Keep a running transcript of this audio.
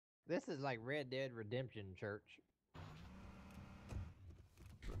This is like Red Dead Redemption Church.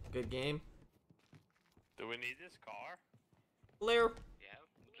 Good game. Do we need this car? Clear. Yeah,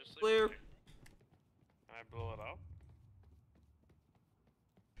 we'll just leave Clear. it there. Can I blow it up?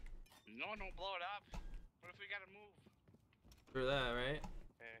 No, don't blow it up. What if we gotta move? Through that, right?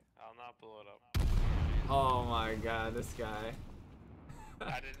 Okay, I'll not blow it up. Oh my god, this guy.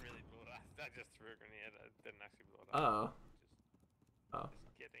 I didn't really blow it up. I just threw a grenade. I didn't actually blow it up. Oh. Just, Oh.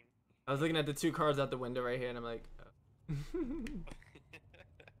 just kidding. I was looking at the 2 cars out the window right here, and I'm like,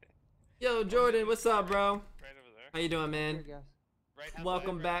 yo, Jordan, what's up, bro? Right over there. How you doing, man? Here, guys. Right halfway,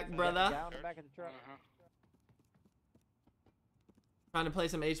 Welcome right back, outside brother. the Guy on the church. back of the truck. Trying to play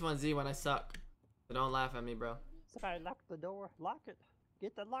some H1Z when I suck. So don't laugh at me, bro. Somebody lock the door. Lock it.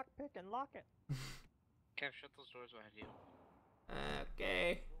 Get the lock pick and lock it. Kev, shut those doors behind you.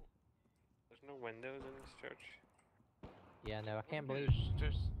 Okay. There's no windows in this church. Yeah, no, I can't believe.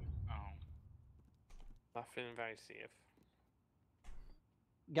 There's oh. Not feeling very safe.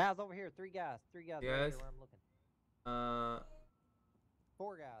 Guys over here. 3 guys. 3 guys. You Right guys? here where I'm looking.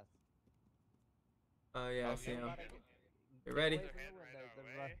 4 4 guys. yeah, I Oh, see yeah, him. buddy. You ready? Away from Head the right windows, our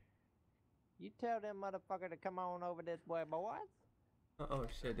everybody. way. You tell them motherfucker to come on over this way, boys. Oh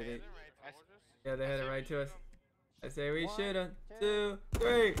shit, did They're it? heading right towards us. Yeah, they I had say it we right to shoot us. 'em. I say we 1, shoot 'em. 2, 2,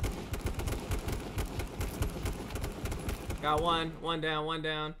 3. Got one. One down. One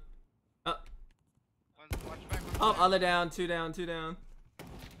down. Oh, Watch back, watch oh, back. other down. 2 down. 2 down.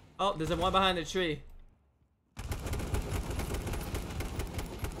 Oh, there's a one behind the tree.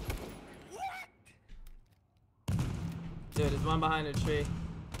 Dude, there's one behind the tree.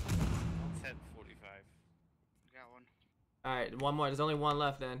 10:45. Got one. Alright, one more. There's only one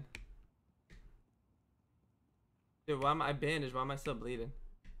left then. Dude, why am I bandaged? Why am I still bleeding?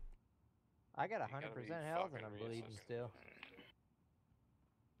 I got You gotta 100% be health and fucking I'm bleeding realistic. still.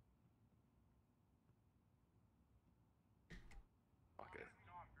 Fuck it.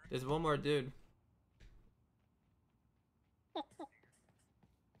 There's one more dude.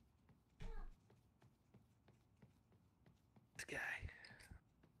 This guy.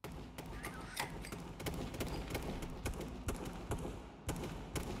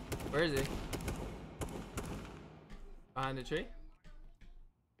 Where is he? Behind the tree?